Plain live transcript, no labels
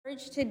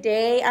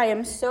Today, I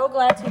am so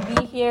glad to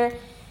be here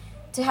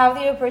to have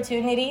the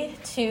opportunity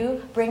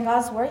to bring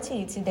God's word to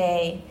you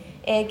today.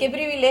 Qué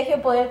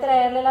privilegio poder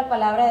traerle la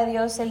palabra de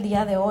Dios el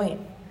día de hoy.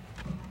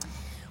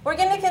 We're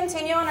going to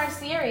continue on our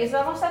series.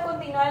 Vamos a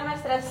continuar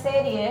nuestra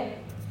serie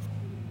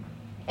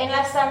en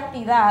la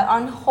santidad,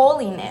 on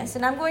holiness.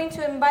 And I'm going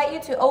to invite you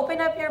to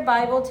open up your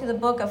Bible to the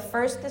book of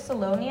 1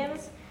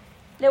 Thessalonians.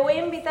 Le voy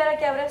a invitar a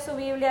que abra su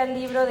Biblia al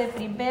libro de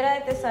Primera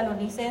de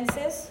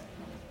Tesalonicenses,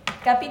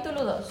 capítulo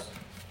 2.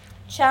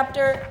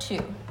 Chapter 2.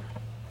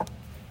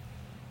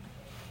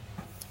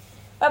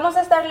 Vamos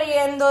a estar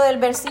leyendo del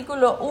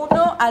versículo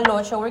 1 al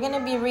 8. We're going to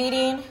be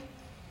reading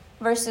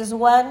verses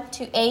 1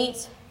 to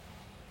 8.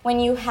 When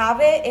you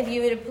have it, if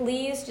you would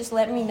please just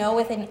let me know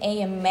with an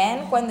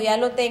amen. Cuando ya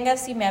lo tengas,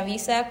 si me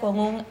avisa con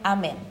un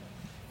amén.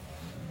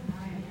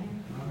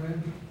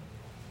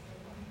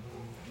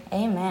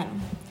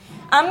 Amen.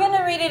 I'm going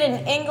to read it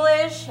in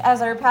English,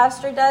 as our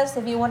pastor does.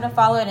 If you want to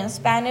follow it in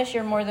Spanish,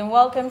 you're more than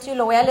welcome to.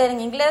 Lo voy a leer en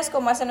inglés,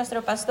 como hace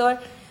nuestro pastor.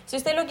 Si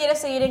usted lo quiere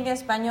seguir en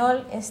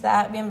español,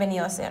 está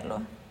bienvenido a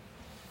hacerlo.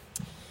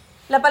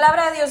 La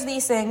palabra de Dios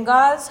dice, and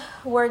God's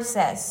word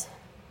says,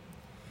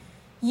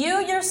 "You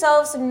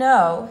yourselves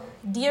know,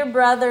 dear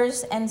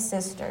brothers and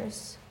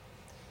sisters,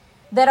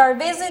 that our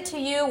visit to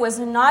you was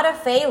not a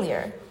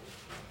failure.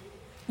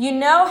 You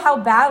know how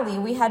badly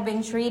we had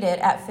been treated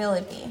at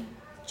Philippi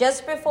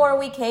just before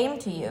we came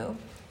to you,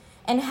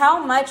 and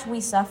how much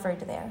we suffered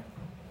there.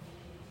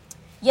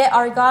 Yet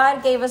our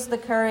God gave us the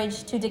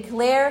courage to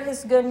declare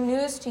his good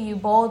news to you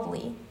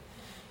boldly,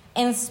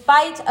 in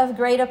spite of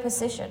great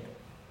opposition.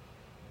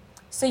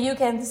 So you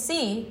can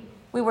see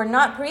we were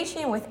not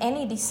preaching with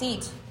any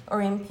deceit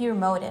or impure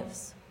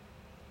motives.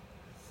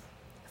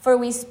 For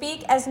we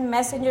speak as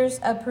messengers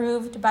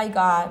approved by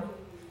God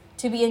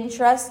to be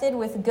entrusted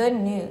with good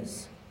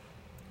news.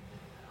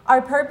 Our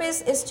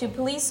purpose is to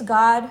please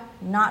God,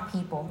 not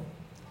people.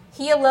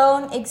 He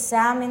alone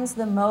examines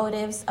the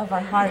motives of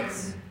our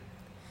hearts.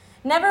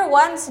 Never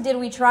once did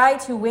we try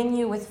to win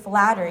you with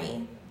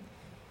flattery,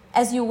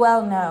 as you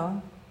well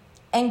know.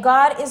 And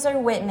God is our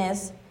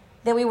witness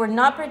that we were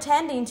not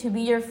pretending to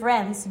be your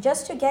friends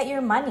just to get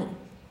your money.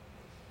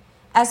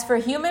 As for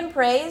human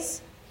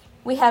praise,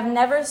 we have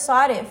never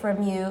sought it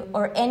from you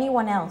or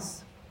anyone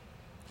else.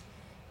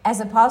 As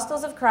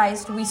apostles of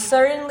Christ, we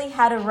certainly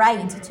had a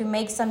right to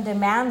make some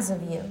demands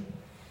of you,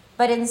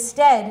 but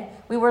instead,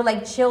 we were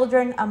like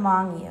children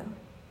among you.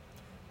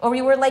 Or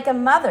we were like a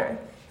mother,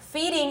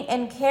 feeding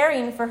and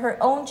caring for her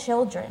own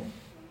children.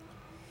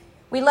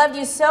 We loved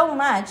you so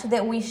much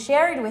that we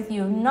shared with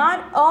you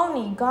not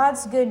only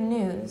God's good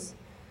news,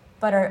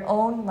 but our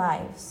own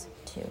lives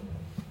too."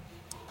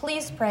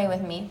 Please pray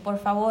with me. Por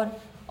favor,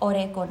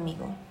 ore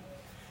conmigo.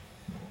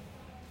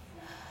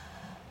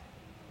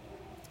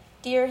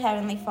 Dear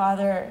Heavenly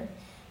Father,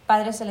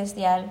 Padre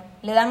Celestial,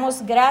 le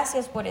damos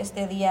gracias por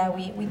este día.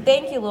 We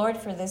thank you, Lord,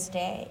 for this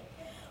day.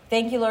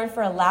 Thank you, Lord,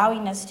 for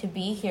allowing us to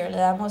be here. Le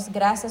damos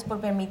gracias por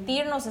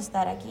permitirnos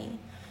estar aquí.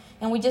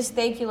 And we just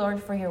thank you,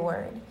 Lord, for your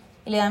word.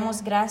 Y le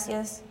damos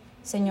gracias,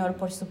 Señor,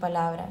 por su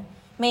palabra.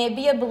 May it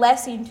be a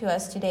blessing to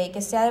us today,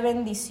 que sea de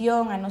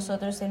bendición a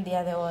nosotros el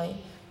día de hoy.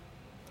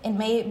 And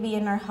may it be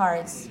in our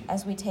hearts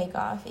as we take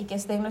off. Y que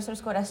esté en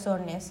nuestros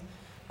corazones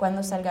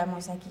cuando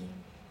salgamos aquí.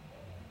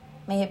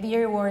 May it be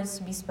your words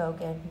be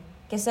spoken.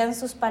 Que sean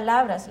sus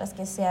palabras las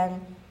que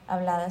sean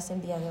habladas el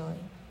día de hoy.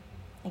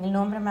 En el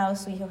nombre amado de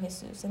su Hijo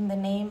Jesús. In the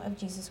name of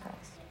Jesus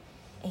Christ.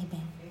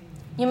 Amen.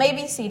 You may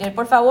be seated.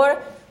 Por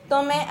favor,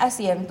 tome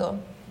asiento.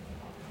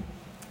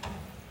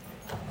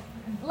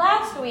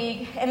 Last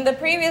week, in the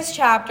previous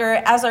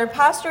chapter, as our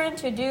pastor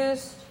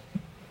introduced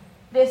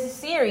this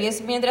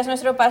series, mientras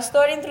nuestro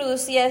pastor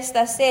introducía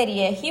esta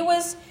serie, he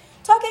was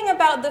talking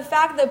about the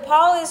fact that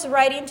Paul is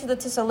writing to the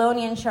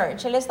Thessalonian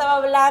church. Él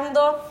estaba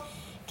hablando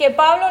que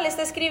Pablo le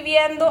está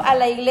escribiendo a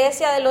la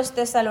iglesia de los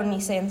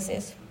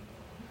tesalonicenses.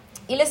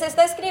 Y les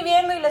está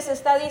escribiendo y les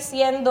está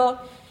diciendo,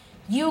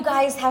 you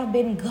guys have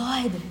been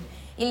good.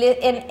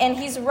 And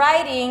he's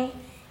writing,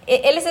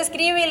 él les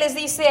escribe y les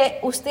dice,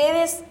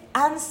 ustedes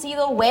han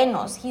sido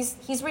buenos.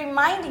 He's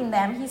reminding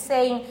them, he's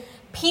saying,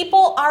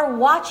 people are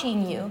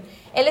watching you.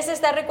 Él les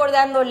está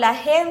recordando, la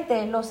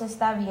gente los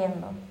está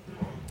viendo.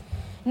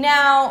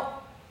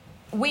 Now,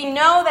 we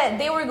know that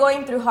they were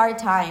going through hard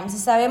times.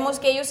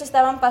 Sabemos que ellos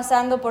estaban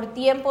pasando por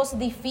tiempos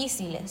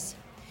difíciles.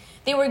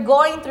 They were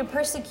going through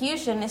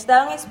persecution.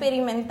 Estaban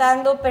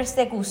experimentando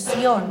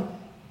persecución.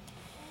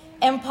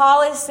 And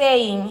Paul is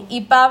saying,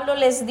 y Pablo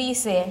les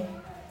dice,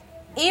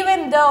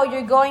 even though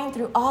you're going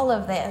through all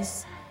of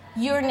this,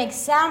 you're an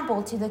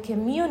example to the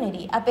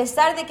community. A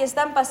pesar de que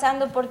están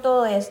pasando por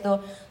todo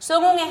esto,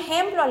 son un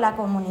ejemplo a la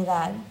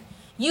comunidad.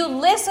 You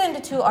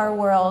listened to our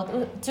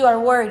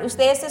word.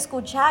 Ustedes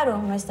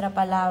escucharon nuestra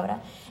palabra.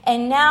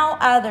 And now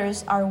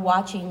others are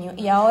watching you.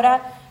 Y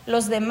ahora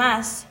los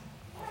demás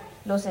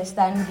los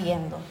están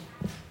viendo.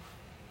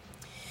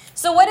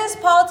 So what is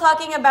Paul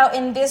talking about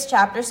in this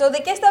chapter? So ¿de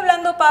qué está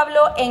hablando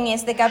Pablo en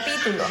este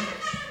capítulo?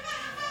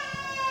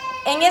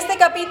 En este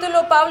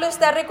capítulo, Pablo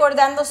está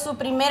recordando su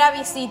primera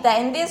visita.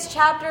 In this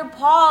chapter,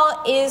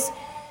 Paul is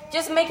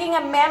just making a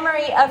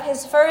memory of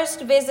his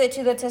first visit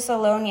to the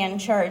Thessalonian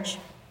church.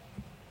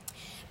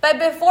 But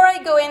before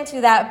I go into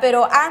that,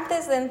 pero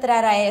antes de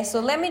entrar a eso,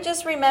 let me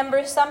just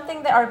remember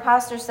something that our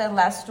pastor said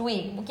last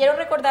week. Quiero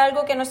recordar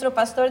algo que nuestro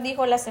pastor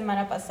dijo la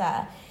semana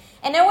pasada.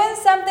 And it went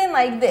something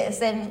like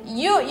this, and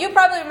you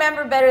probably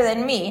remember better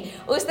than me.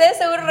 Usted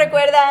seguro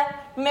recuerda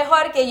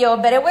mejor que yo,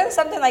 but it went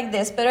something like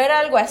this, pero era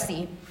algo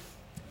así.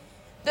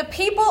 The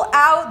people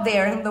out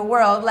there in the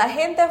world, la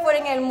gente afuera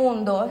en el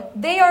mundo,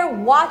 they are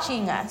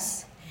watching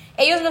us.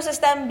 Ellos nos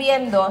están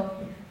viendo,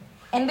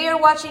 and they are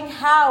watching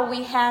how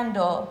we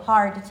handle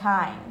hard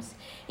times.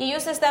 Y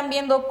ellos están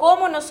viendo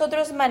cómo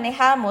nosotros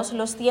manejamos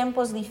los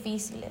tiempos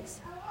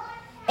difíciles.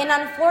 And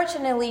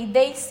unfortunately,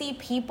 they see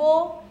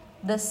people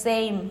the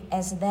same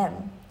as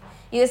them.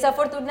 Y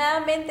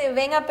desafortunadamente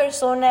ven a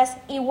personas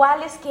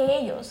iguales que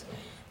ellos.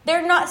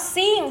 They're not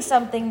seeing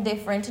something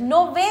different.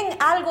 No ven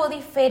algo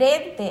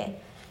diferente.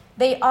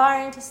 They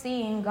aren't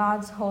seeing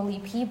God's holy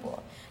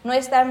people. No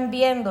están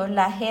viendo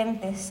la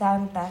gente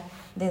santa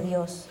de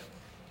Dios.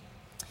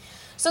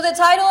 So the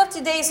title of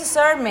today's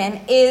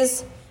sermon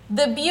is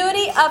The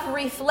Beauty of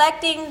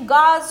Reflecting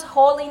God's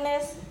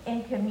Holiness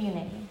in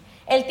Community.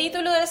 El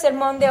título del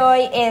sermón de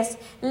hoy es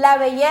La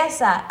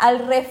belleza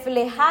al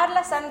reflejar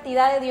la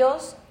santidad de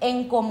Dios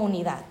en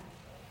comunidad.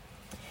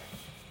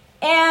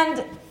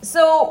 And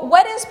so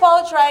what is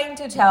Paul trying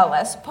to tell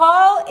us?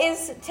 Paul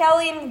is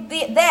telling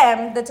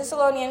them, the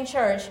Thessalonian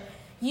church,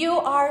 you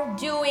are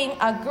doing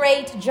a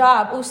great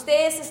job.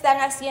 Ustedes están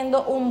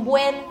haciendo un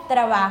buen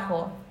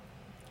trabajo.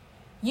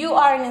 You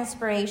are an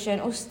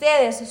inspiration.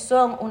 Ustedes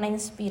son una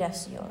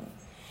inspiración.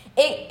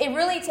 It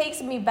really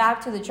takes me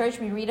back to the church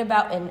we read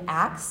about in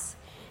Acts.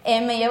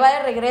 Me lleva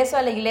de regreso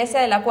a la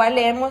iglesia de la cual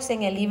leemos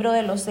en el libro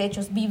de los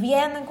Hechos,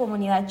 viviendo en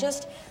comunidad,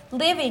 just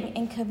living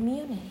in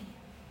community.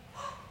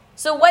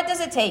 So what does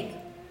it take?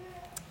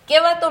 ¿Qué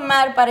va a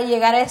tomar para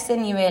llegar a este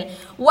nivel?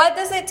 What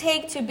does it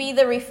take to be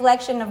the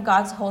reflection of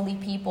God's holy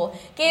people?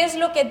 ¿Qué es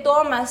lo que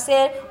toma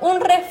ser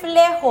un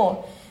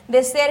reflejo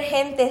de ser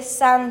gente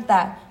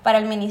santa para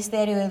el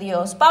ministerio de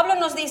Dios? Pablo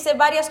nos dice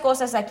varias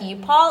cosas aquí.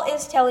 Paul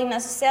is telling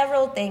us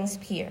several things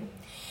here.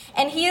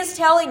 And he is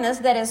telling us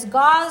that as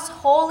God's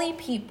holy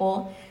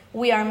people,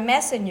 we are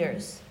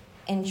messengers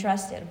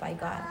entrusted by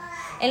God.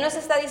 Él nos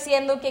está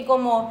diciendo que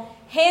como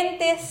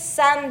gente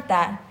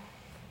santa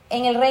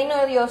en el reino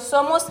de Dios,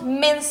 somos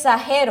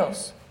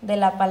mensajeros de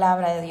la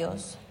palabra de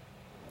Dios.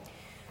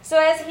 So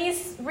as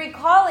he's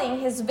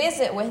recalling his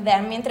visit with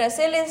them, mientras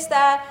él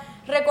está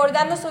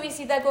recordando su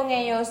visita con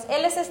ellos,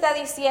 él les está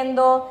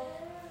diciendo,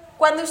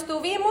 cuando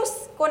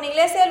estuvimos con la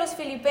iglesia de los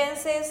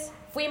filipenses,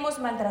 fuimos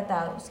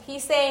maltratados.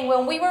 He's saying,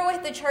 when we were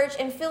with the church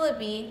in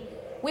Philippi,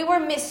 we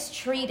were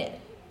mistreated.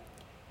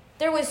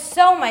 There was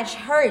so much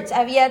hurt.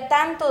 Había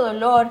tanto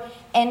dolor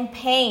and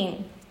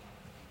pain.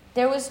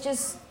 There was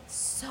just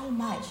so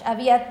much.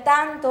 Había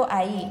tanto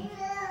ahí.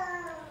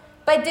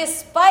 But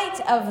despite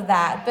of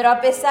that, pero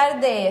a pesar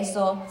de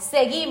eso,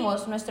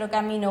 seguimos nuestro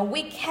camino.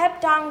 We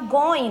kept on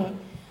going.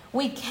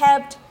 We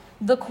kept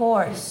the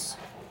course.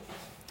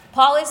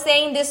 Paul is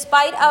saying,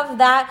 despite of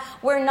that,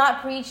 we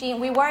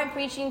weren't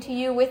preaching to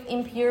you with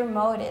impure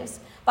motives.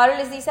 Pablo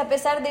les dice, a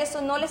pesar de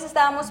eso, no les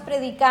estábamos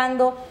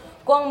predicando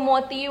con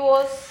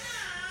motivos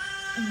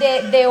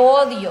de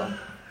odio.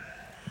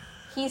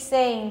 He's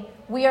saying,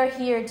 we are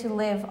here to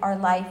live our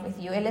life with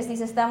you. Él les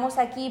dice, estamos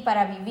aquí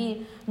para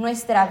vivir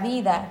nuestra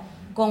vida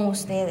con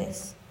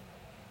ustedes.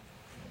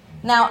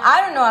 Now,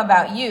 I don't know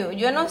about you.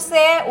 Yo no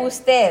sé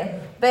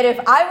usted. But if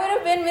I would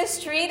have been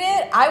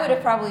mistreated, I would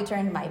have probably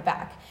turned my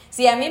back.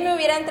 Si a mí me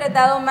hubieran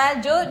tratado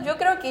mal, yo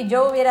creo que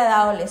yo hubiera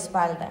dado la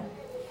espalda.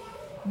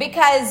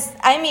 Because,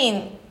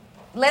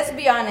 let's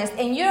be honest,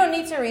 and you don't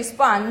need to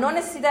respond. No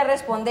necesita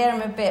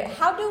responderme, but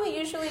how do we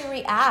usually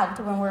react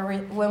when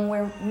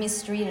we're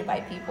mistreated by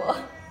people?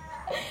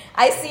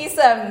 I see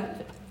some,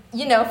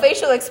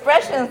 facial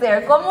expressions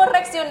there. ¿Cómo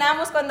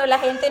reaccionamos cuando la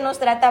gente nos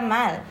trata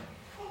mal?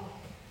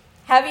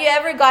 Have you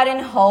ever gotten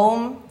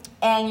home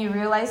and you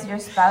realize your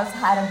spouse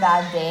had a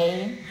bad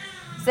day?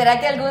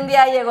 ¿Será que algún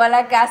día llegó a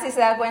la casa y se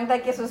da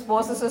cuenta que su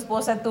esposo o su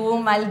esposa tuvo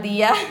un mal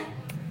día?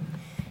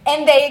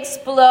 And they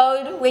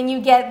explode when you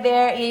get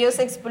there, y ellos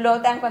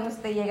explotan cuando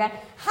usted llega.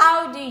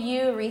 How do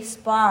you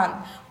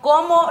respond?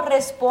 ¿Cómo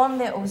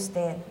responde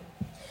usted?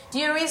 Do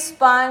you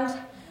respond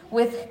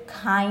with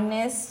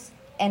kindness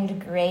and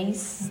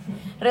grace?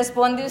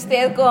 ¿Responde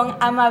usted con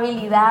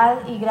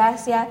amabilidad y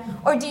gracia?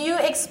 Or do you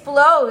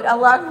explode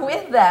along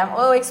with them?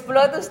 ¿O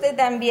explota usted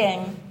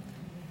también?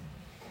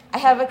 I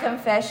have a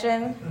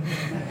confession.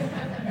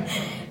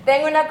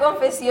 Tengo una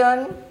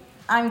confesión.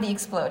 I'm the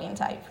exploding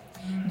type.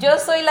 Yo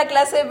soy la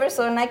clase de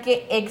persona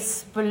que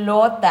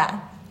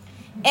explota.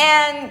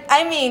 And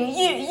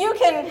you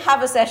can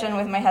have a session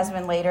with my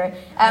husband later.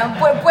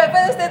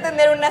 Puede usted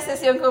tener una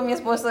sesión con mi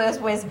esposo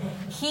después.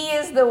 He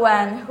is the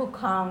one who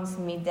calms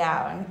me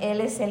down.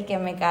 Él es el que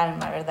me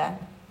calma, ¿verdad?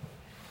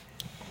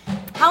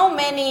 How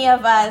many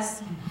of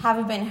us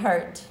have been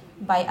hurt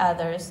by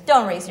others?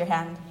 Don't raise your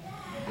hand.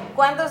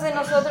 ¿Cuántos de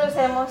nosotros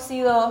hemos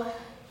sido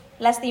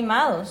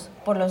lastimados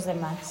por los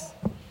demás?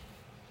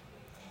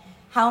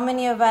 How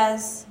many of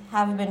us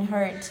have been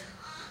hurt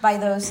by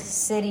those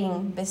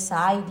sitting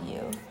beside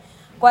you?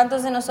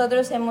 ¿Cuántos de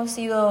nosotros hemos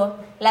sido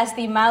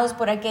lastimados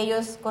por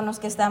aquellos con los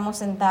que estamos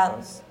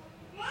sentados?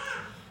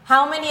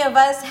 How many of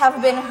us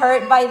have been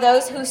hurt by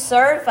those who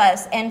serve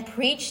us and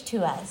preach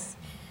to us?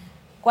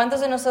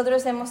 ¿Cuántos de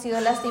nosotros hemos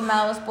sido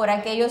lastimados por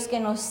aquellos que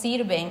nos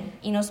sirven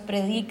y nos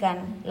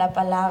predican la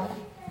palabra?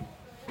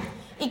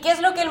 ¿Y qué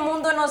es lo que el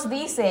mundo nos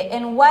dice?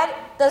 And what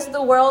does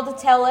the world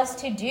tell us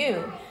to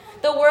do?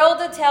 The world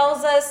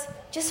tells us,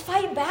 just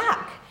fight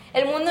back.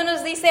 El mundo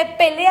nos dice,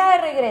 pelea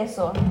de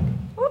regreso.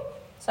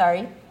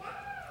 Sorry.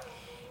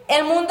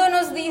 El mundo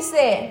nos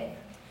dice,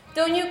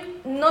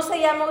 ¿no se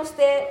llama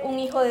usted un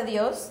hijo de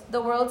Dios?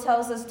 The world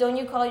tells us, don't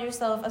you call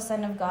yourself a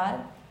son of God?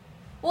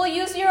 Well,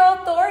 use your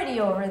authority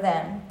over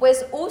them.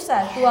 Pues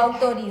usa tu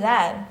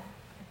autoridad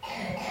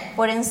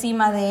por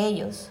encima de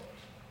ellos.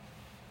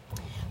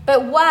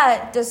 But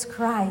what does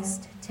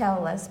Christ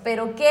tell us?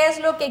 Pero ¿qué es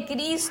lo que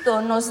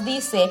Cristo nos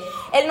dice?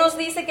 Él nos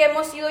dice que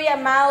hemos sido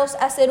llamados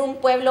a ser un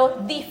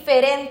pueblo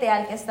diferente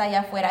al que está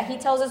allá afuera. He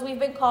tells us we've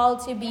been called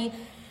to be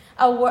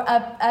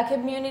a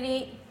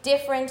community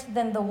different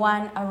than the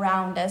one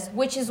around us,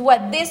 which is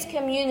what this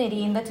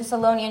community in the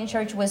Thessalonian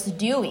church was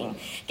doing.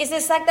 Que es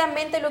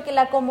exactamente lo que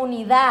la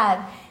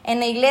comunidad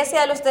en la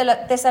iglesia de los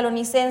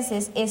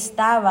tesalonicenses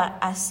estaba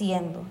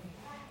haciendo.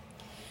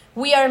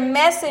 We are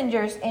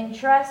messengers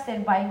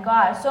entrusted by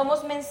God.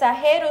 Somos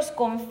mensajeros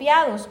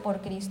confiados por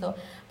Cristo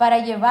para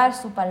llevar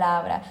su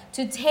palabra.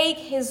 To take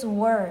His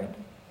word.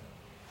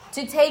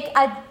 To take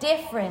a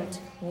different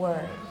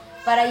word.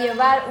 Para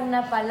llevar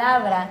una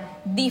palabra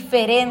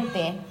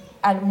diferente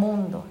al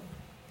mundo.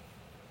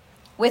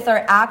 With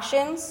our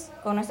actions,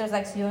 con nuestras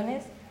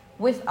acciones.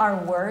 With our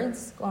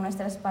words, con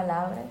nuestras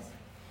palabras.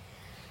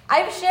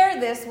 I've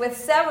shared this with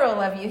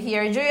several of you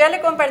here. Yo ya le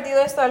he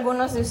compartido esto a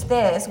algunos de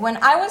ustedes. When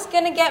I was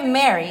going to get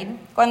married,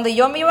 cuando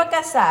yo me iba a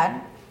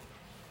casar,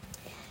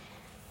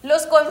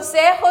 los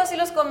consejos y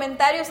los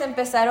comentarios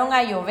empezaron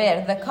a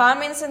llover. The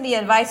comments and the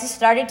advice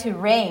started to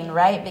rain,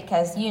 right?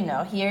 Because,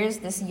 here's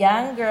this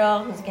young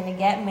girl who's going to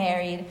get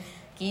married.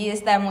 Aquí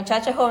esta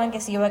muchacha joven que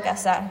se iba a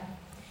casar.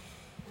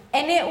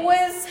 And it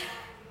was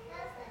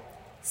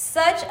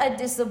such a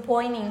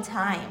disappointing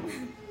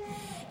time.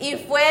 Y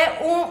fue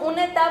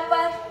una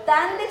etapa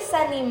tan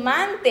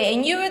desanimante.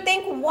 And you would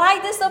think, why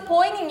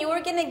disappointing? You were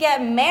going to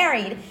get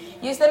married.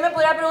 Y usted me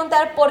podrá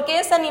preguntar, ¿por qué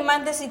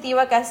desanimante si te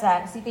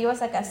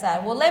ibas a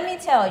casar? Well, let me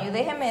tell you,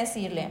 déjeme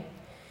decirle.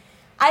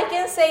 I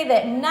can say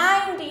that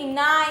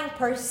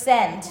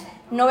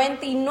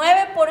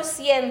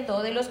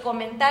 99% de los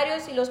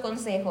comentarios y los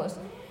consejos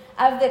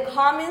of the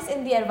comments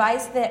and the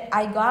advice that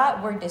I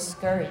got were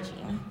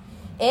discouraging.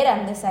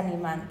 Eran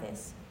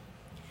desanimantes.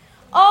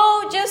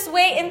 Oh, just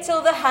wait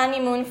until the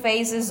honeymoon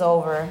phase is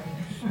over.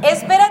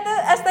 Espérate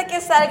hasta que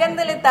salgan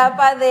de la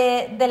etapa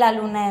de la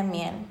luna de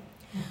miel.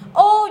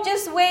 Oh,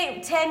 just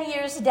wait 10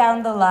 years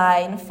down the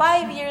line,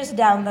 5 years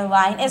down the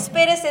line.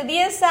 Espérese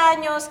 10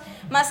 años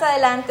más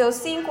adelante o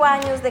 5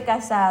 años de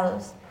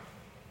casados.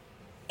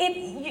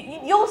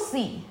 You'll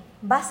see.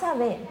 Vas a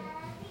ver.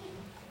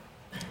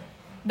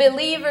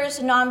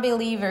 Believers,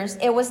 non-believers,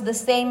 it was the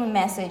same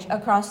message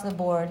across the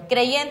board.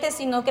 Creyentes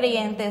y no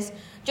creyentes,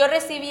 yo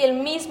recibí el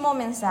mismo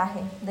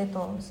mensaje de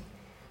todos.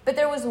 But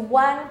there was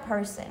one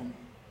person.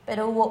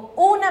 Pero hubo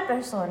una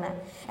persona.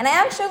 And I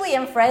actually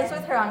am friends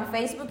with her on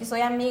Facebook. Y soy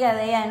amiga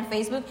de ella en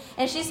Facebook.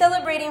 And she's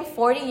celebrating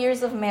 40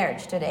 years of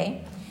marriage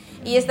today.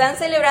 Y están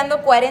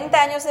celebrando 40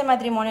 años de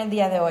matrimonio el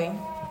día de hoy.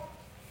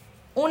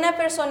 Una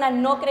persona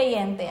no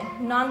creyente,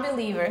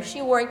 non-believer,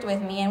 she worked with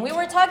me. And we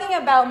were talking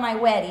about my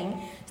wedding.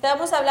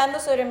 Estábamos hablando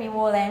sobre mi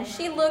boda. And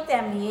she looked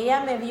at me.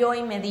 Ella me vio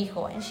y me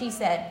dijo. And she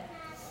said,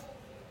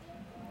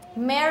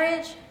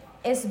 marriage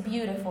is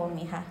beautiful,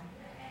 mija.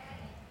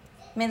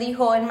 Me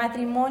dijo, el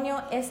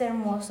matrimonio es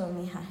hermoso,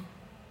 mija.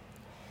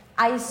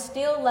 I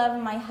still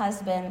love my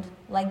husband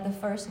like the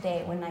first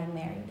day when I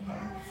married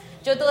him.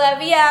 Yo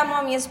todavía amo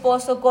a mi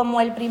esposo como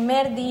el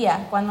primer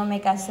día cuando me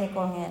casé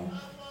con él.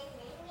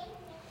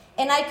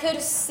 And I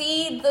could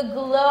see the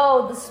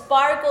glow, the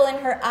sparkle in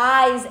her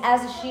eyes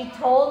as she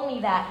told me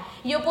that.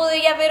 Yo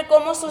podía ver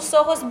cómo sus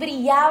ojos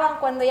brillaban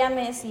cuando ella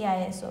me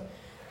decía eso.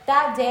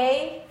 That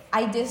day,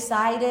 I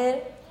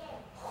decided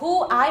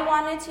who I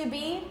wanted to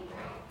be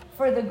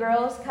for the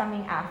girls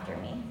coming after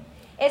me.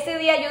 Ese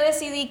día yo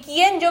decidí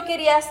quién yo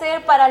quería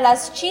ser para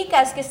las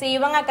chicas que se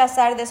iban a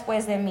casar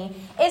después de mí.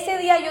 Ese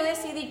día yo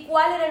decidí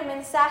cuál era el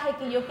mensaje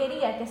que yo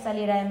quería que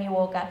saliera de mi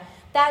boca.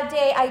 That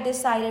day I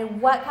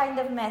decided what kind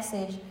of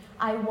message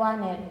I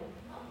wanted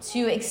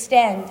to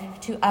extend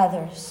to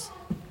others.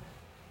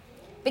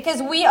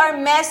 Because we are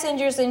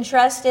messengers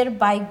entrusted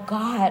by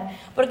God.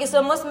 Porque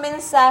somos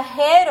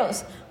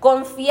mensajeros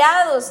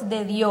confiados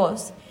de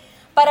Dios.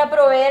 Para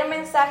proveer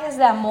mensajes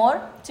de amor,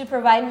 to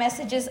provide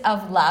messages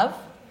of love.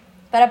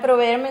 Para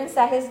proveer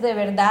mensajes de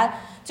verdad,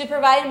 to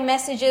provide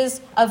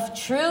messages of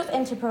truth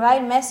and to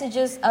provide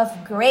messages of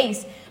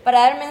grace, para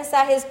dar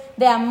mensajes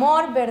de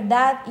amor,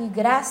 verdad y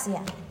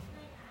gracia.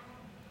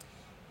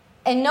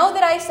 And know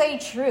that I say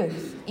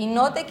truth, y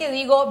note que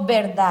digo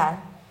verdad,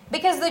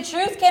 because the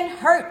truth can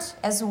hurt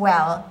as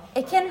well.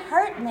 It can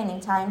hurt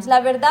many times.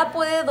 La verdad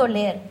puede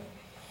doler.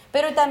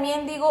 Pero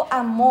también digo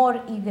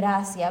amor y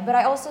gracia. But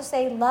I also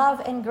say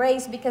love and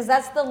grace, because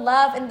that's the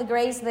love and the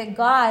grace that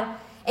God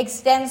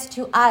extends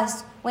to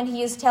us when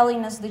He is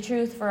telling us the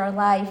truth for our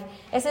life.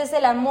 Ese es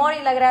el amor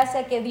y la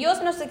gracia que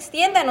Dios nos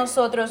extiende a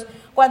nosotros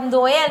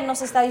cuando Él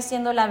nos está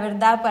diciendo la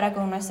verdad para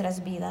con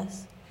nuestras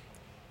vidas.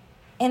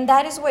 And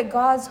that is what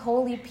God's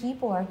holy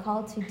people are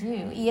called to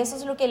do. Y eso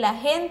es lo que la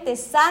gente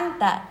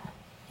santa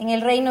en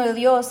el reino de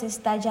Dios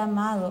está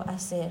llamado a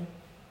hacer.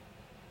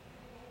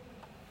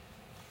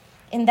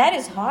 And that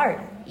is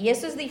hard. Y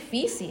eso es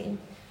difícil.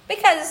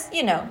 Because,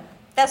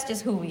 that's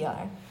just who we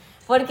are.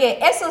 Porque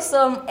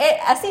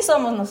así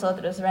somos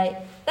nosotros, right?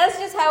 That's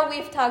just how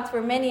we've talked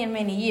for many and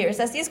many years.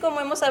 Así es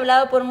como hemos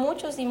hablado por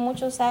muchos y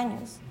muchos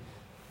años.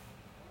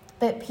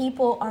 But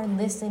people are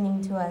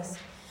listening to us.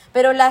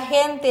 Pero la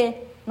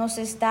gente nos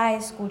está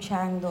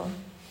escuchando.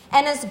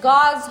 And as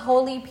God's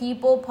holy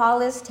people,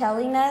 Paul is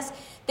telling us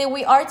that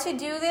we are to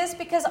do this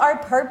because our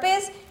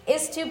purpose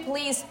is to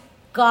please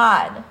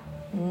God,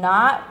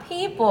 not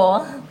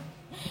people.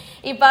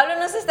 Y Pablo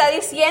nos está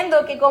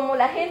diciendo que como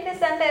la gente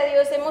santa de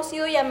Dios hemos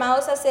sido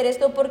llamados a hacer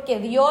esto porque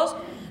Dios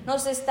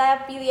nos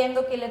está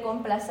pidiendo que le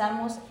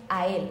complazamos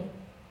a Él,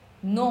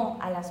 no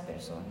a las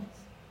personas.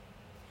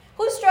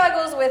 Who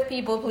struggles with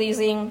people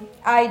pleasing?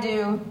 I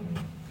do.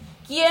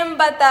 ¿Quién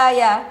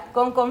batalla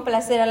con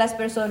complacer a las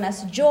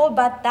personas? Yo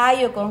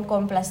batallo con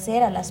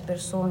complacer a las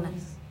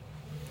personas.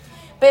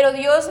 Pero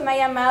Dios me ha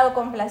llamado a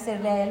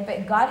complacerle a Él.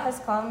 But God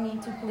has called me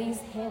to please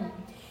Him.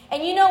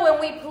 And when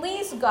we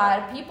please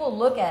God, people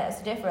look at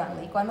us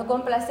differently. Cuando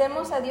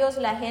complacemos a Dios,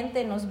 la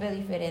gente nos ve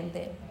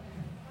diferente.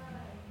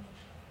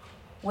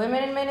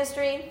 Women in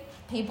ministry,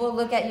 people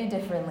look at you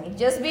differently.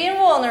 Just being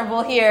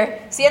vulnerable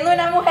here. Siendo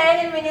una mujer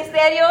en el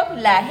ministerio,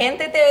 la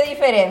gente te ve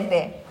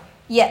diferente.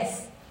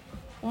 Yes.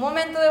 Un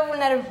momento de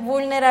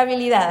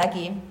vulnerabilidad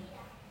aquí.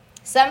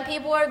 Some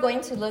people are going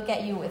to look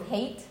at you with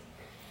hate.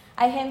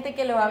 Hay gente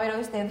que lo va a ver a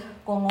usted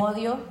con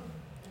odio.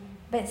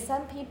 But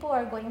some people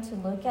are going to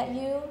look at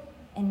you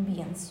and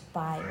be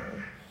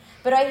inspired.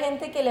 Pero hay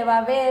gente que le va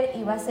a ver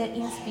y va a ser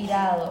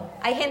inspirado.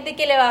 Hay gente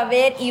que le va a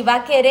ver y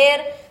va a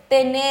querer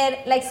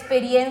tener la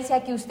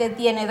experiencia que usted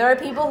tiene. There are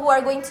people who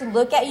are going to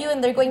look at you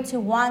and they're going to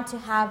want to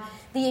have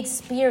the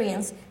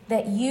experience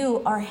that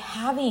you are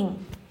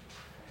having.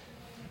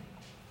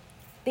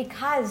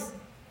 Because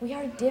we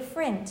are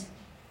different.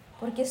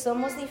 Porque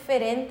somos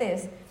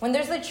diferentes. When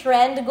there's a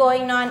trend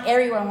going on,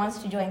 everyone wants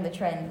to join the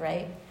trend,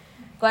 right?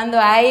 Cuando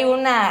hay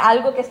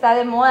algo que está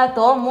de moda,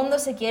 todo el mundo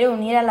se quiere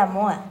unir a la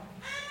moda.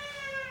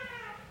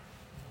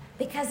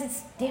 Because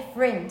it's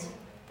different.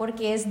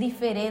 Porque es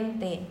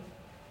diferente.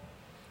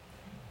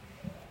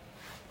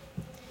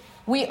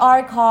 We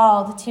are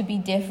called to be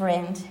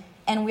different.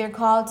 And we are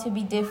called to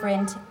be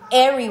different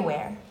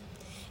everywhere.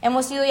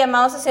 Hemos sido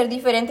llamados a ser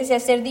diferentes y a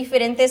ser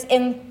diferentes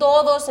en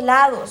todos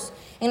lados.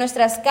 En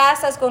nuestras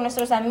casas, con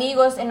nuestros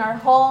amigos, in our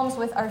homes,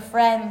 with our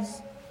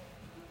friends,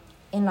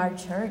 in our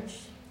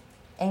church,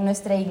 en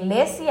nuestra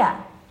iglesia,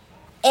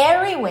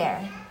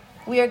 everywhere.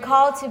 We are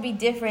called to be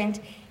different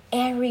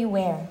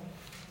everywhere.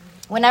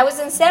 When I was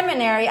in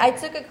seminary, I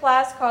took a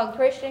class called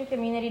Christian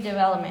Community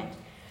Development.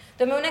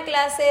 Tomé una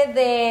clase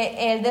de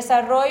el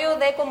desarrollo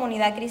de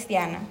comunidad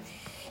cristiana.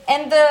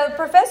 And the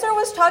professor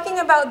was talking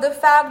about the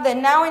fact that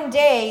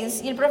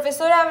nowadays, y el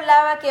profesor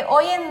hablaba que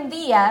hoy en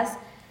día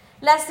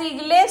las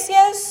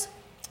iglesias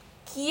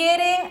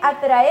quieren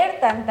atraer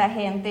tanta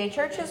gente.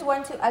 Churches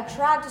want to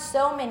attract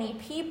so many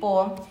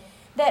people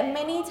that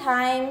many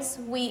times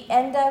we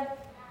end up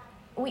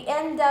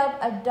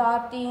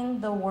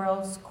adopting the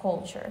world's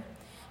culture.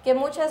 Que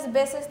muchas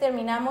veces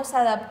terminamos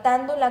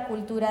adaptando la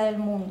cultura del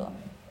mundo.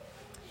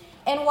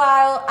 And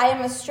while I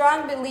am a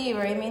strong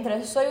believer, y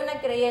mientras soy una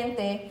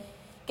creyente,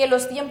 que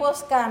los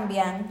tiempos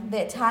cambian,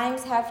 that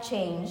times have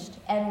changed,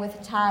 and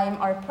with time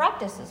our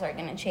practices are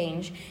going to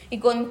change. Y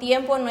con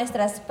tiempo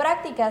nuestras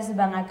prácticas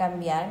van a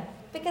cambiar.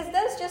 Because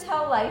that's just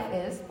how life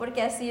is,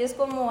 porque así es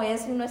como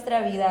es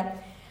nuestra vida.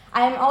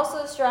 I am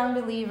also a strong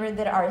believer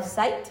that our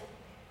sight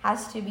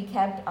has to be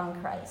kept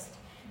on Christ.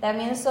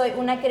 También soy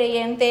una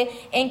creyente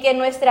en que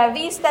nuestra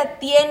vista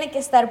tiene que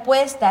estar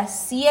puesta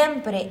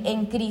siempre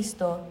en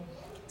Cristo.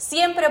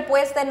 Siempre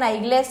puesta en la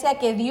iglesia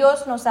que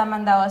Dios nos ha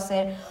mandado a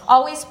hacer.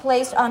 Always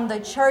placed on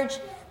the church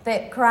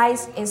that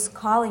Christ is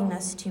calling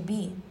us to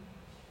be.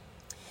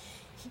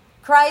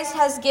 Christ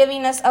has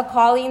given us a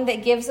calling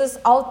that gives us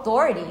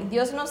authority.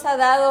 Dios nos ha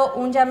dado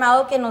un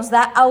llamado que nos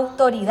da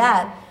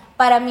autoridad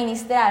para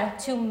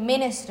ministrar, to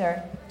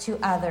minister to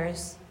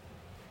others.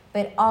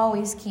 But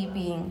always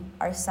keeping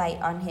our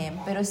sight on Him.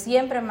 Pero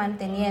siempre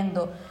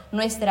manteniendo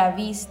nuestra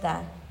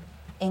vista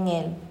en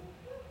Él.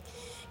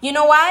 You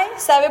know why?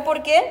 ¿Sabe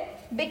por qué?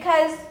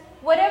 Because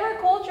whatever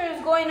culture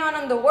is going on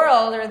in the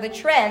world or the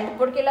trend,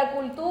 porque la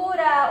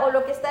cultura o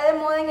lo que está de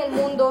moda en el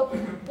mundo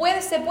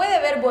se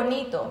puede ver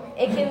bonito.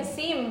 It can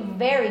seem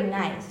very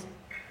nice.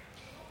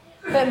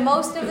 But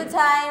most of the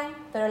time,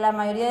 pero la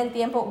mayoría del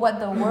tiempo, what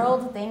the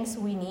world thinks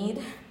we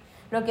need,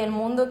 lo que el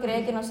mundo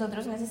cree que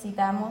nosotros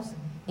necesitamos,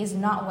 is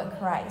not what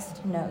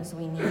Christ knows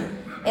we need.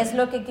 Es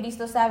lo que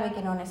Cristo sabe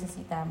que no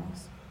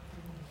necesitamos.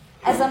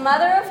 As a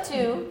mother of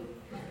two,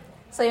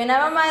 soy una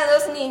mamá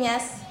de 2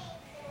 niñas,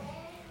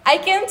 I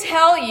can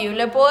tell you,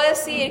 le puedo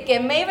decir que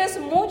Mavis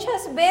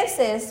muchas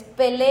veces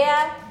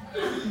pelea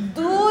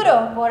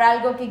duro por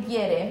algo que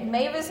quiere.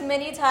 Mavis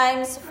many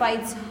times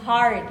fights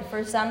hard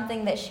for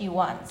something that she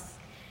wants.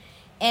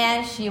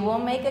 And she will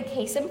make a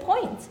case in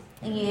point.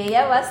 Y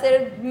ella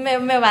me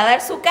va a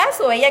dar su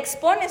caso, ella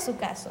expone su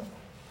caso.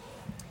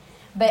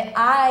 But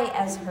I,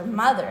 as her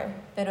mother,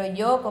 pero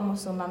yo como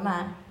su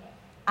mamá,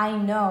 I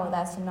know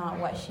that's not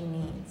what she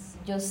needs.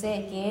 Yo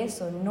sé que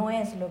eso no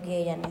es lo que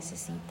ella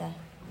necesita.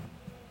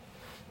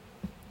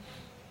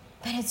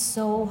 But it's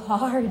so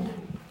hard.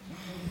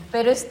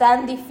 Pero es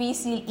tan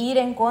difícil ir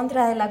en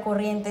contra de la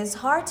corriente. It's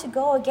hard to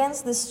go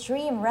against the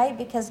stream, right?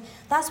 Because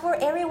that's where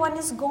everyone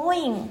is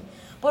going.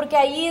 Porque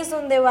ahí es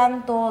donde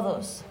van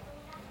todos.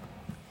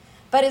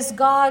 But it's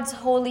God's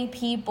holy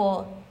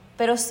people.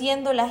 Pero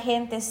siendo la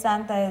gente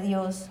santa de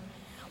Dios.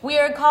 We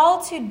are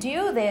called to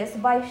do this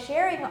by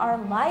sharing our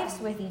lives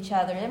with each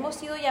other. Hemos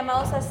sido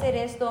llamados a hacer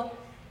esto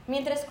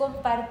mientras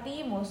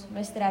compartimos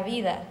nuestra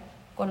vida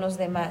con los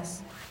demás.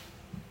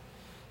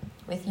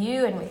 With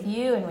you and with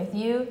you and with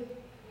you.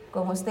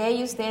 Con usted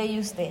y usted y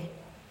usted.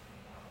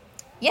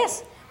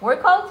 Yes, we're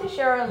called to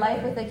share our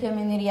life with the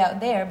community out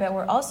there, but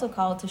we're also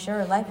called to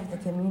share our life with the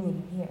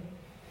community here.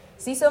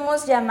 Sí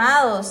somos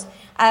llamados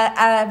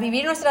a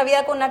vivir nuestra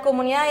vida con la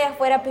comunidad allá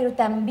afuera, pero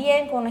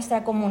también con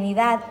nuestra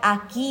comunidad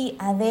aquí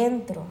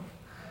adentro.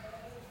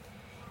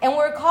 And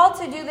we're called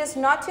to do this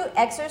not to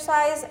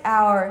exercise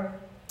our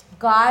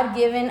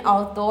God-given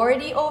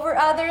authority over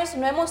others.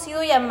 No hemos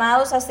sido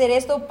llamados a hacer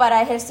esto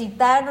para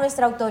ejercitar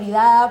nuestra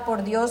autoridad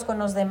por Dios con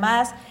los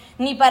demás,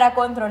 ni para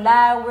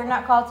controlar. We're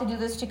not called to do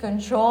this to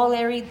control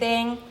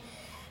everything.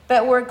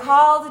 But we're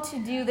called to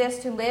do this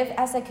to live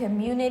as a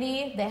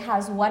community that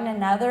has one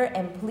another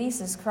and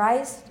pleases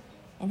Christ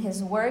and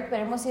His work.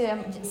 Pero hemos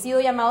sido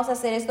llamados a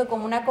hacer esto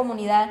como una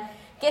comunidad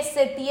que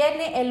se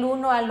tiene el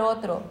uno al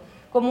otro,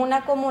 como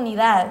una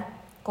comunidad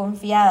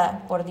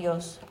confiada por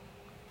Dios.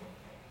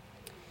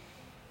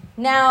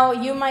 Now,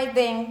 you might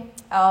think,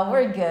 oh,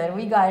 we're good,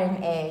 we got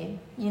an A,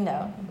 you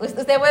know.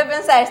 Usted puede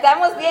pensar,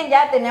 estamos bien,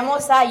 ya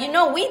tenemos A. You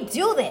know, we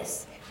do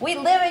this. We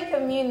live in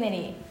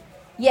community.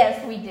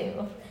 Yes, we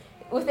do.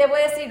 Usted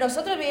puede decir,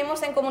 nosotros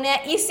vivimos en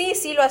comunidad, y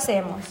sí lo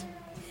hacemos.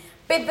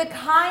 But the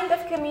kind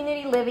of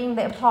community living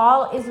that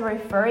Paul is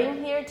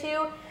referring here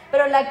to,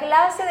 pero la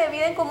clase de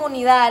vida en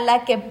comunidad a la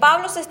que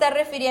Pablo se está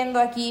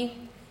refiriendo aquí,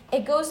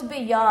 it goes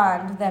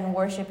beyond than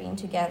worshiping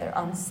together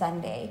on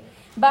Sunday.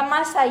 Va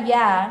más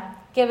allá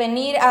que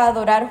venir a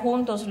adorar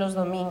juntos los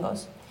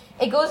domingos.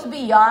 It goes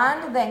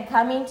beyond than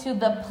coming to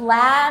the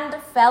planned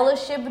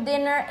fellowship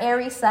dinner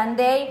every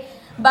Sunday.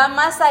 Va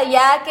más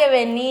allá que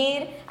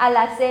venir a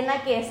la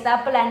cena que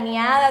está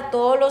planeada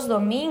todos los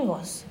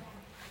domingos.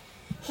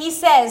 He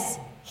says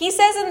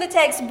in the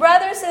text,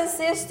 brothers and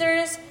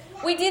sisters,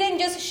 we didn't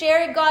just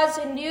share God's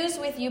news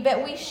with you,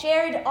 but we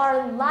shared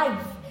our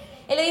life.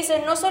 Él le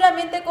dice, no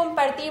solamente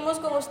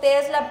compartimos con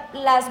ustedes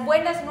las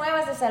buenas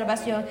nuevas de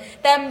salvación,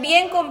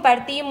 también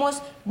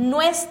compartimos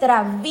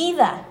nuestra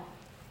vida.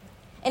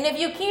 And if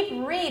you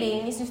keep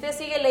reading, y si usted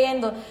sigue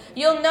leyendo,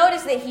 you'll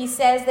notice that he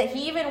says that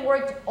he even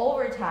worked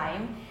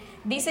overtime.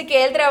 Dice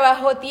que él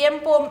trabajó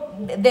tiempo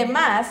de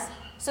más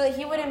so that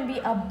he wouldn't be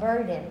a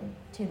burden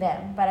to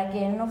them, para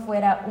que él no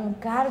fuera un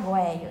cargo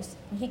a ellos.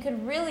 He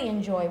could really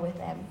enjoy with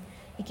them,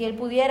 y que él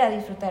pudiera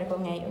disfrutar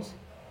con ellos.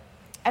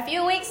 A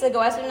few weeks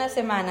ago, hace unas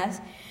semanas,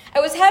 I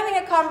was having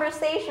a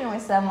conversation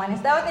with someone.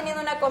 Estaba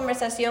teniendo una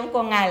conversación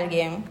con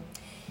alguien.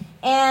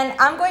 And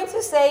I'm going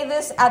to say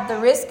this at the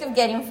risk of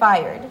getting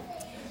fired.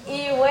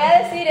 Y voy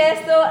a decir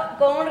esto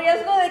con un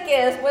riesgo de que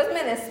después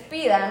me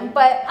despidan,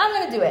 but I'm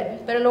going to do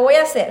it. Pero lo voy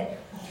a hacer.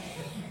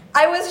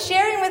 I was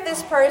sharing with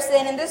this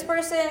person, and this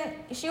person,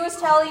 she was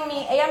telling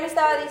me, ella me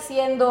estaba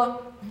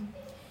diciendo,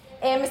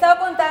 me estaba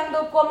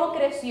contando cómo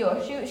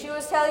creció. She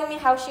was telling me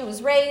how she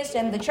was raised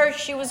and the church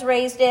she was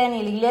raised in,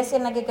 y la iglesia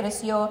en la que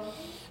creció.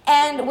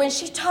 And when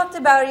she talked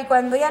about it,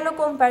 cuando ella lo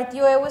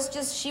compartió,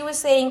 she was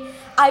saying,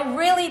 I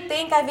really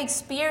think I've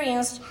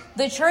experienced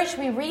the church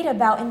we read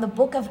about in the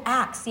book of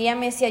Acts. Y ella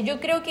me decía, yo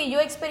creo que yo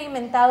he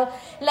experimentado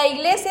la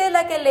iglesia de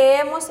la que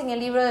leemos en el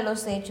libro de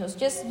los Hechos.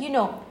 Just,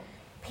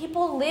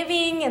 people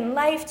living in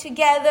life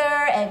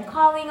together and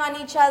calling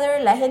on each other,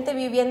 la gente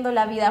viviendo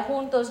la vida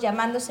juntos,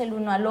 llamándose el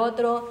uno al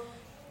otro.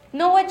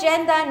 No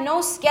agenda,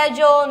 no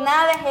schedule,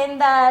 nada de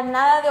agenda,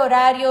 nada de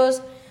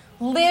horarios.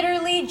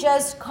 Literally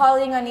just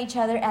calling on each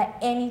other at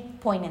any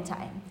point in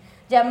time.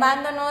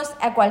 Llamándonos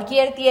a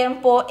cualquier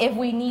tiempo. If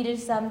we needed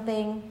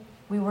something,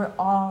 we were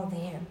all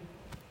there.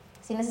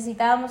 Si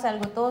necesitábamos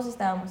algo, todos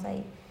estábamos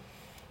ahí.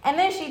 And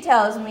then she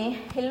tells me,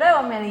 y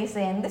luego me dice,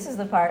 and this is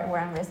the part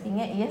where I'm risking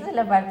it, y esa es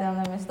la parte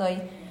donde me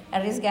estoy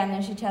arriesgando,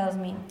 and she tells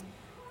me,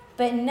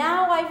 but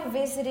now I've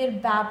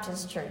visited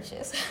Baptist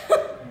churches.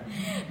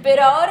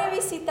 Pero ahora he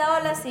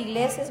visitado las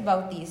iglesias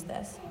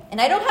bautistas.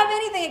 And I don't have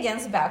anything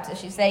against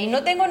Baptists, she said, y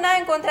no tengo nada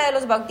en contra de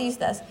los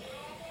bautistas.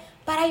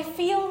 But I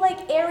feel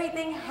like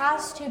everything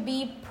has to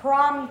be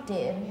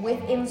prompted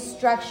with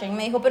instruction.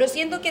 Me dijo, pero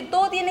siento que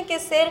todo tiene que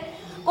ser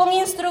con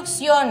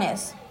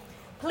instrucciones.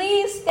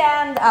 Please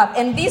stand up.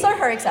 And these are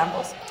her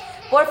examples.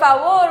 Por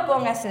favor,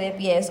 póngase de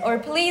pies. Or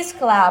please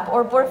clap.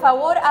 Or por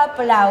favor,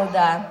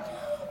 aplauda.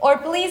 Or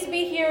please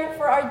be here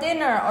for our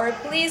dinner. Or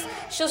please.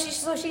 So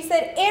she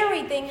said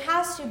everything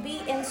has to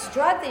be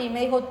instructed. Y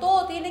me dijo,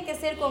 todo tiene que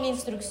ser con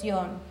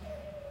instrucción.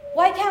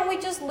 Why can't we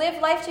just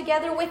live life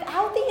together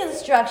without the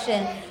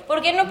instruction?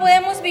 ¿Por qué no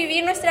podemos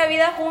vivir nuestra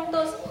vida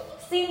juntos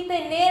sin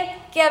tener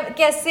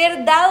que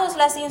ser dados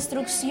las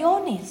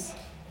instrucciones?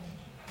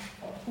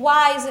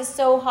 Why is it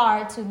so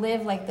hard to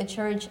live like the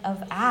church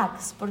of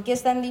Acts? ¿Por qué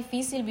es tan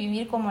difícil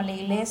vivir como la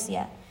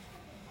iglesia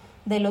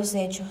de los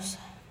hechos?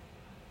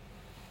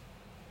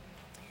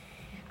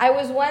 I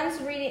was once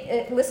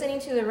listening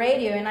to the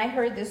radio and I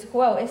heard this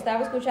quote.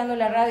 Estaba escuchando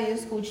la radio y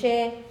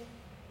escuché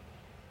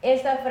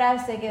esta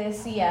frase que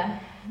decía,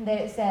 that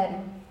it said,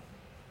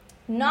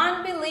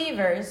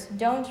 non-believers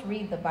don't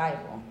read the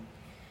Bible.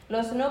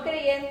 Los no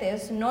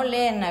creyentes no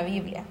leen la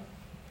Biblia.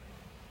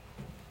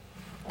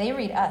 They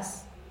read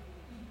us.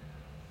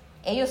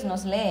 Ellos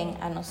nos leen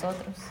a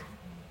nosotros.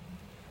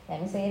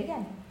 Let me say it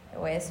again. Lo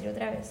voy a decir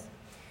otra vez.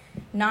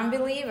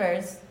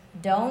 Non-believers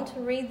don't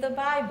read the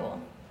Bible.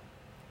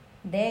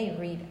 They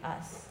read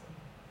us.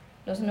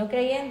 Los no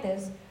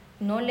creyentes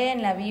no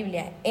leen la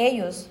Biblia.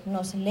 Ellos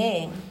nos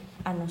leen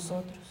a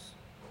nosotros.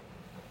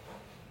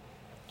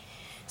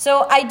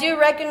 So I do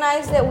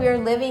recognize that we are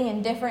living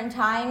in different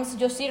times.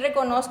 Yo sí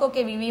reconozco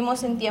que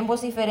vivimos en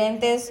tiempos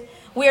diferentes.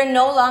 We are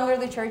no longer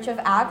the Church of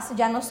Acts.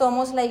 Ya no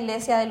somos la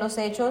iglesia de los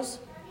hechos.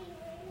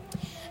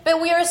 But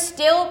we are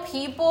still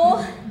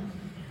people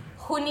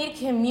who need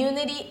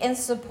community and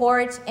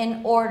support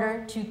in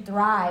order to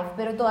thrive.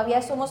 Pero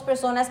todavía somos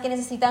personas que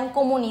necesitan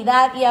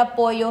comunidad y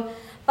apoyo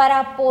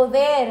para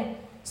poder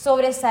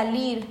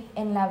sobresalir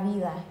en la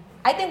vida.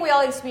 I think we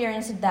all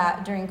experienced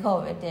that during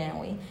COVID, didn't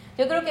we?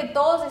 Yo creo que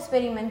todos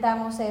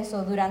experimentamos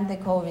eso durante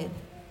COVID.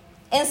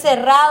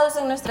 Encerrados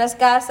en nuestras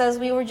casas,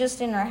 we were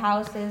just in our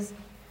houses.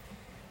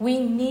 We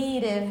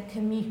needed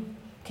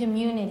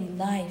community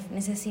life.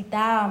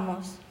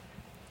 Necesitábamos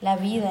la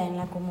vida en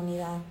la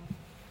comunidad.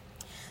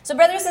 So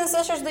brothers and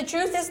sisters, the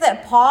truth is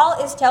that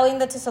Paul is telling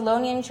the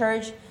Thessalonian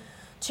church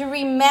to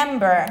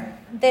remember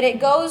that it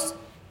goes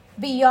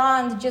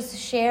beyond just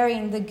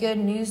sharing the good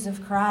news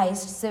of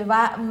Christ. Se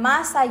va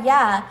más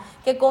allá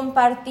que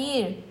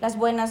compartir las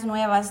buenas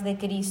nuevas de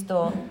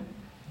Cristo.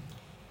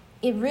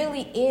 It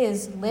really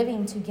is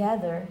living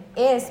together.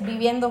 Es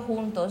viviendo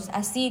juntos,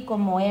 así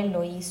como Él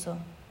lo hizo.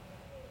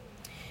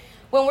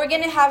 When we're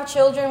going to have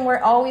children,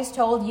 we're always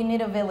told you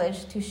need a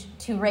village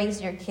to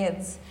raise your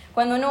kids.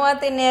 Cuando uno va a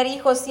tener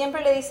hijos,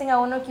 siempre le dicen a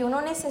uno que uno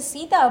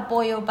necesita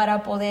apoyo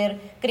para poder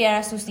criar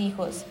a sus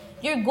hijos.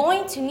 You're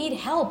going to need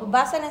help.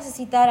 Vas a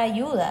necesitar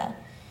ayuda.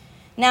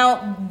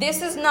 Now,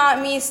 this is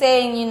not me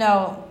saying,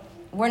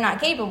 we're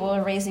not capable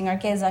of raising our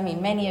kids. I mean,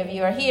 many of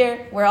you are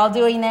here. We're all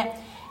doing it.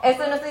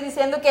 Esto no estoy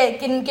diciendo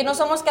que no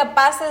somos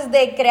capaces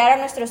de crear a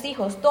nuestros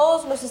hijos.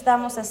 Todos los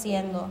estamos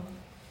haciendo.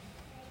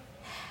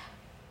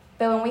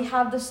 But when we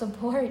have the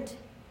support,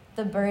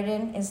 the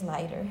burden is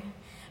lighter.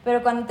 Pero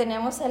cuando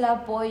tenemos el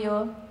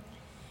apoyo,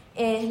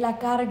 la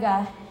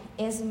carga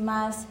es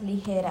más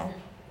ligera.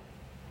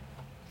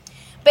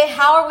 But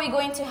how are we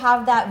going to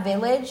have that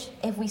village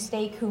if we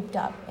stay cooped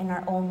up in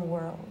our own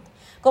world?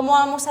 ¿Cómo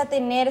vamos a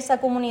tener esa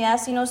comunidad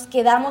si nos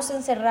quedamos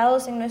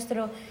encerrados en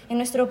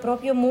nuestro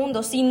propio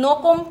mundo? Si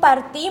no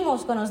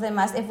compartimos con los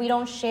demás, if we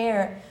don't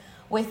share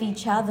with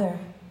each other?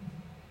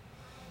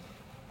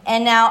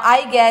 And now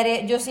I get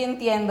it, yo sí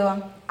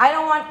entiendo. I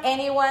don't want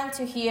anyone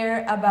to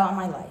hear about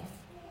my life.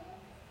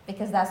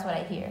 Because that's what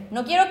I hear.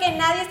 No quiero que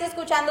nadie esté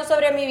escuchando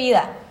sobre mi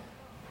vida.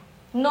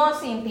 No,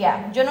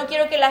 Cynthia. Yo no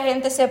quiero que la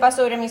gente sepa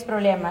sobre mis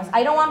problemas.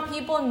 I don't want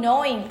people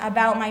knowing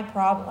about my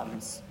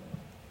problems.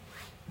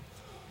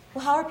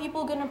 Well, how are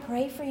people going to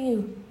pray for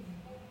you?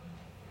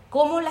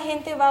 ¿Cómo la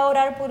gente va a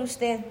orar por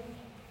usted?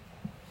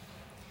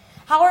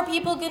 How are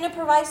people going to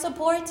provide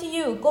support to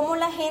you? ¿Cómo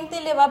la gente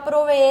le va a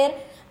proveer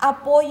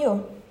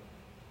apoyo?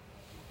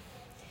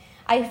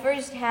 I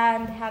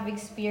firsthand have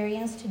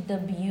experienced the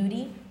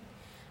beauty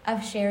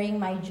of sharing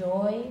my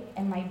joy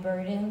and my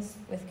burdens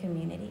with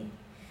community.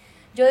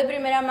 Yo de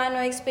primera mano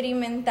he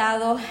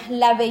experimentado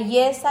la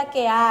belleza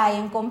que hay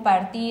en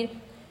compartir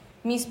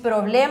mis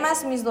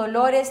problemas, mis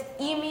dolores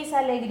y mis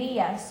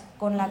alegrías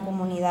con la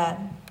comunidad.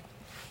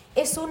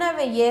 Es una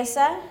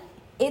belleza,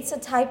 it's a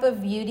type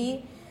of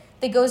beauty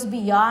that goes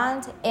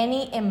beyond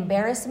any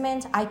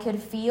embarrassment I could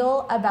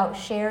feel about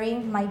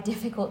sharing my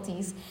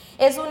difficulties.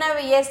 Es una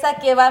belleza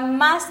que va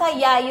más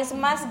allá y es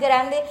más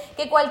grande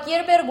que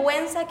cualquier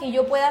vergüenza que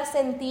yo pueda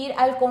sentir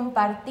al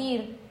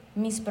compartir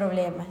mis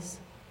problemas.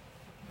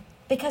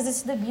 Because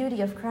it's the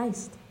beauty of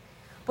Christ.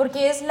 Porque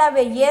es la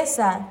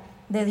belleza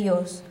de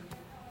Dios.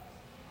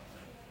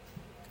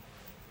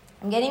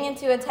 I'm getting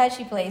into a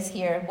touchy place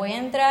here. Voy a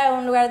entrar a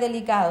un lugar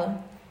delicado.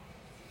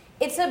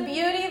 It's a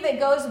beauty that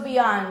goes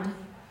beyond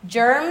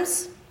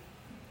germs,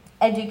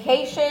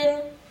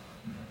 education,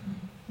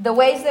 the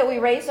ways that we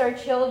raise our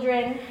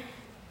children,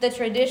 the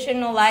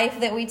traditional life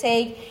that we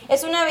take.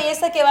 Es una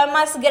belleza que va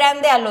más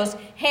grande a los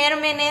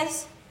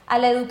gérmenes, a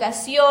la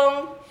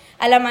educación,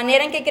 a la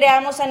manera en que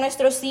creamos a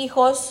nuestros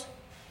hijos,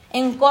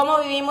 en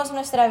cómo vivimos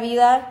nuestra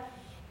vida.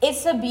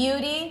 It's a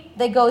beauty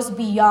that goes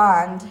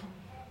beyond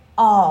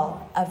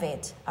all of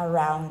it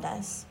around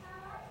us.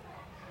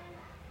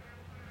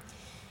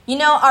 You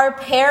know, our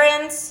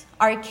parents,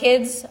 our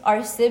kids,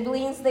 our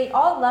siblings, they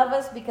all love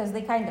us because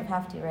they kind of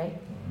have to, right?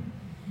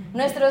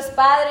 Nuestros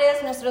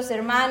padres, nuestros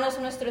hermanos,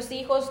 nuestros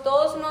hijos,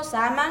 todos nos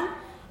aman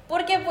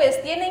porque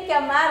pues tienen que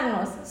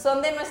amarnos,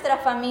 son de nuestra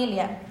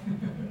familia.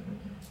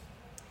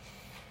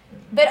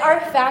 But our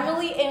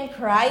family in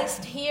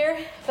Christ here,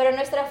 pero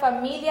nuestra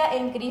familia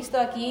en Cristo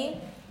aquí,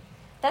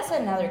 that's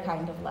another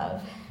kind of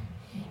love.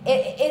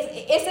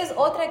 Esa es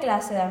otra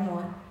clase de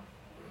amor.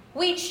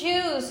 We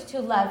choose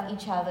to love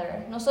each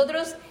other.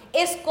 Nosotros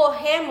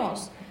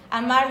escogemos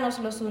amarnos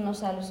los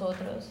unos a los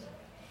otros.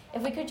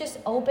 If we could just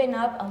open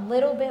up a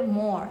little bit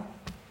more,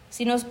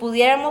 si nos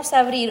pudiéramos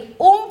abrir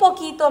un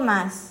poquito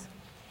más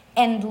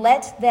and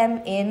let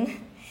them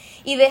in,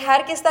 y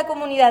dejar que esta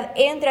comunidad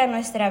entre a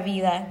nuestra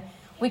vida,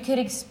 we could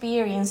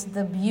experience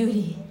the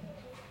beauty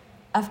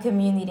of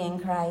community in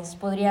Christ.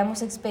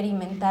 Podríamos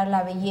experimentar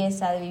la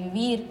belleza de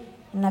vivir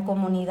en la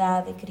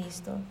comunidad de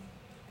Cristo.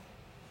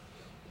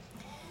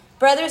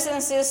 Brothers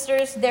and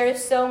sisters, there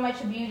is so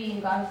much beauty in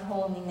God's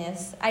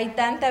holiness. Hay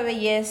tanta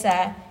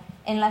belleza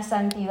en la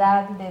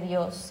santidad de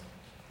Dios.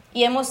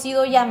 Y hemos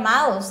sido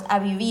llamados a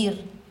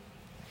vivir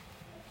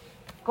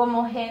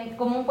como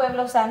un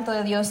pueblo santo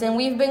de Dios. And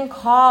we've been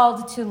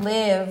called to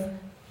live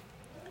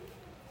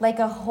like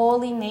a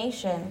holy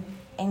nation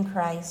in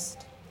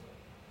Christ.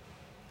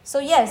 So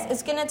yes,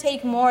 it's going to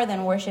take more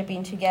than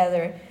worshiping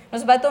together.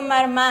 Nos va a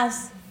tomar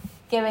más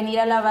que venir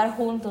a alabar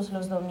juntos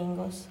los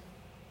domingos.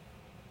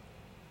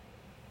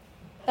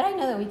 But I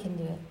know that we can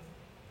do it.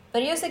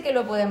 Pero yo sé que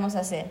lo podemos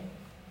hacer.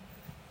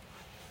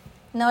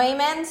 No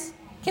amens?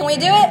 Can we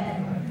do it?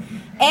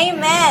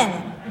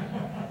 Amen.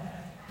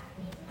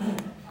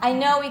 I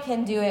know we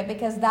can do it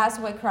because that's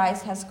what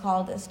Christ has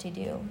called us to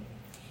do.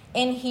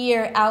 In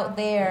here, out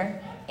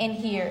there, in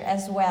here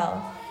as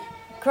well.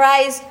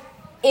 Christ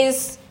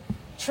is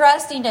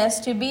trusting us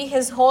to be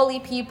his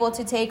holy people,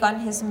 to take on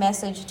his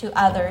message to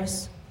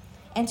others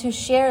and to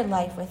share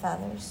life with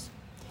others.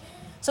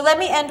 So let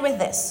me end with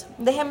this.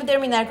 Déjenme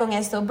terminar con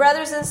esto.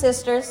 Brothers and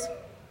sisters,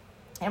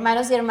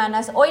 hermanos y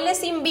hermanas, hoy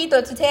les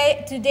invito,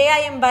 today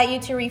I invite you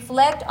to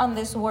reflect on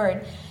this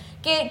word.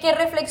 Que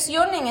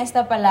reflexionen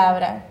esta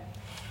palabra.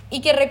 Y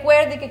que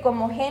recuerde que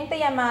como gente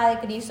llamada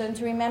de Cristo, and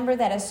to remember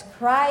that as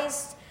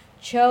Christ's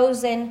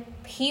chosen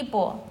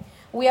people,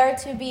 we are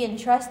to be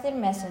entrusted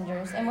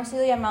messengers. Hemos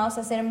sido llamados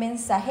a ser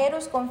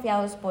mensajeros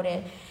confiados por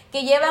Él,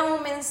 que llevan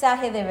un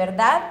mensaje de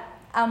verdad,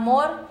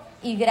 amor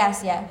y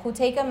gracia, who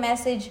take a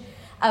message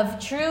of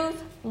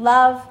truth,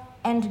 love,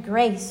 and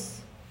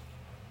grace,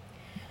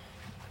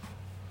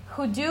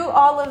 who do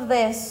all of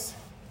this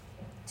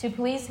to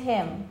please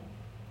Him,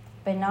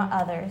 but not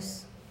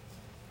others,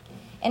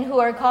 and who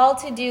are called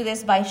to do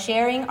this by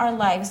sharing our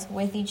lives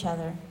with each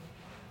other.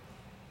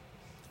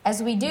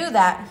 As we do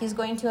that, He's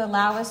going to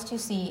allow us to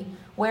see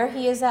where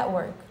He is at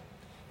work.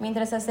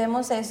 Mientras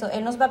hacemos eso,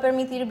 Él nos va a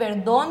permitir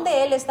ver dónde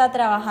Él está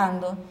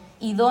trabajando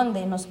y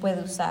dónde nos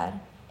puede usar,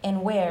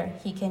 and where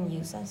He can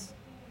use us.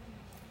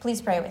 Please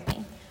pray with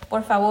me.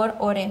 Por favor,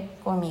 ore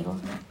conmigo.